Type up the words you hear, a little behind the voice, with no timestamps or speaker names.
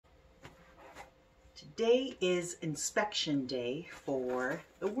Today is inspection day for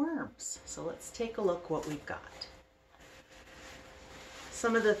the worms. So let's take a look what we've got.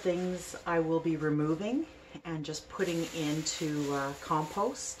 Some of the things I will be removing and just putting into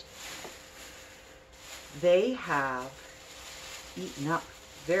compost. They have eaten up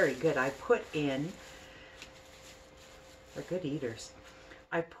very good. I put in, they're good eaters.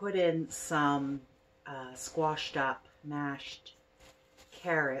 I put in some squashed up mashed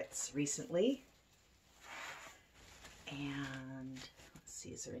carrots recently. And let's see,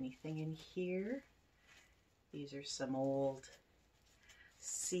 is there anything in here? These are some old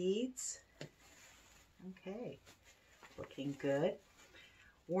seeds. Okay, looking good.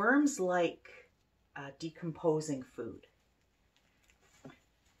 Worms like decomposing food.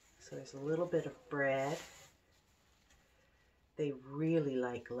 So there's a little bit of bread. They really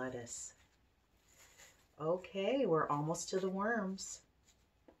like lettuce. Okay, we're almost to the worms.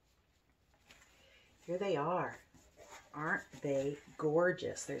 Here they are. Aren't they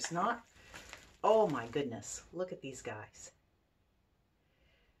gorgeous? There's not, oh my goodness, look at these guys.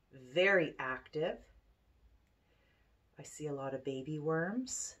 Very active. I see a lot of baby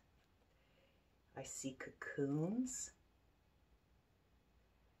worms. I see cocoons.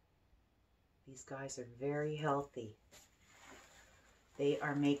 These guys are very healthy. They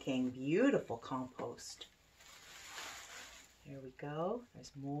are making beautiful compost. There we go.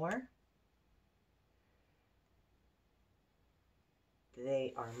 There's more.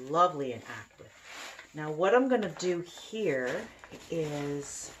 They are lovely and active. Now what I'm going to do here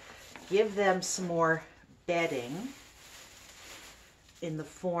is give them some more bedding in the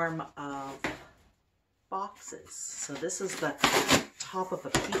form of boxes. So this is the top of a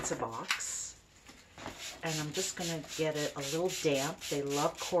pizza box. And I'm just going to get it a little damp. They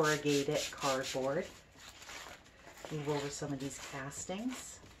love corrugated cardboard. Move over some of these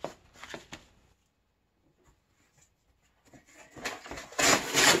castings.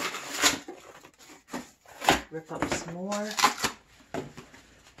 Rip up some more.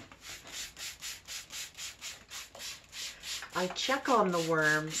 I check on the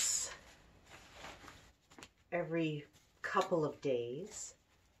worms every couple of days.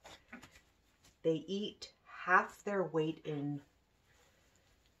 They eat half their weight in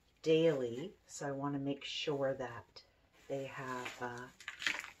daily, so I want to make sure that they have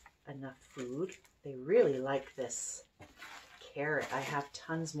enough food. They really like this carrot. I have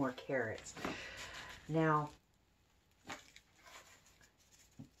tons more carrots. Now,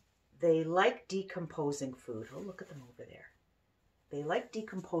 they like decomposing food. Oh, look at them over there. They like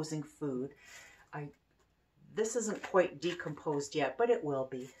decomposing food. This isn't quite decomposed yet, but it will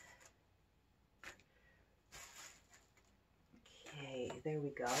be. Okay, there we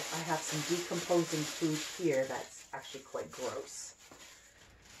go. I have some decomposing food here that's actually quite gross.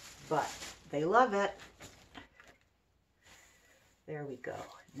 But they love it. There we go.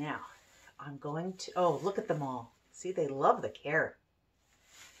 Now, I'm going to, oh, look at them all. See, they love the carrot.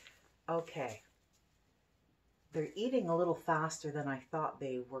 Okay. They're eating a little faster than I thought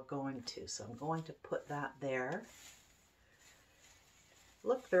they were going to, so I'm going to put that there.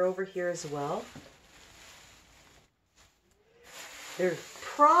 Look, they're over here as well. There's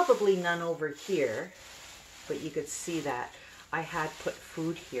probably none over here, but you could see that I had put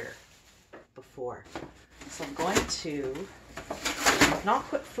food here before. So I'm going to not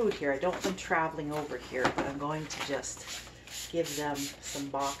put food here. I don't want them traveling over here, but I'm going to just give them some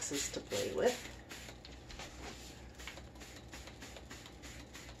boxes to play with.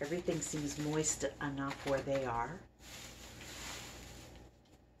 Everything seems moist enough where they are.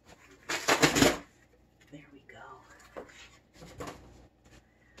 There we go.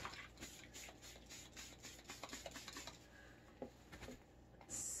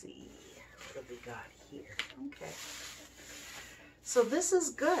 Let's see, what have we got here? Okay. So this is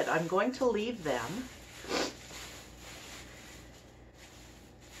good. I'm going to leave them.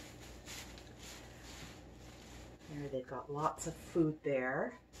 There, they've got lots of food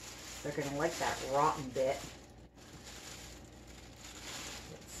there. They're going to like that rotten bit.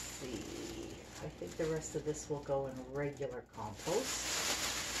 Let's see. I think the rest of this will go in regular compost.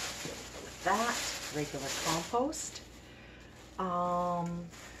 With that, regular compost. I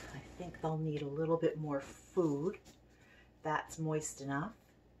think they'll need a little bit more food. That's moist enough.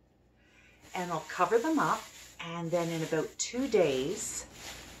 And I'll cover them up, and then in about 2 days,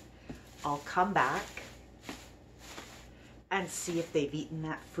 I'll come back and see if they've eaten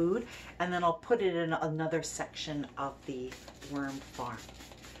that food, and then I'll put it in another section of the worm farm.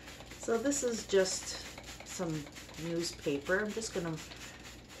 So this is just some newspaper. I'm just going to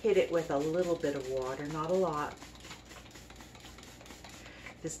hit it with a little bit of water, not a lot.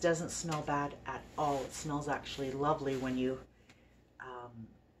 This doesn't smell bad at Oh, it smells actually lovely when you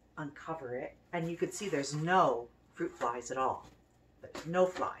uncover it. And you can see there's no fruit flies at all. There's no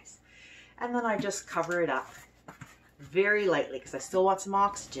flies. And then I just cover it up very lightly because I still want some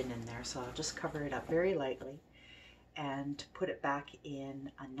oxygen in there. So I'll just cover it up very lightly and put it back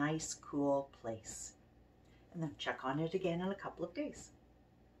in a nice cool place. And then check on it again in a couple of days.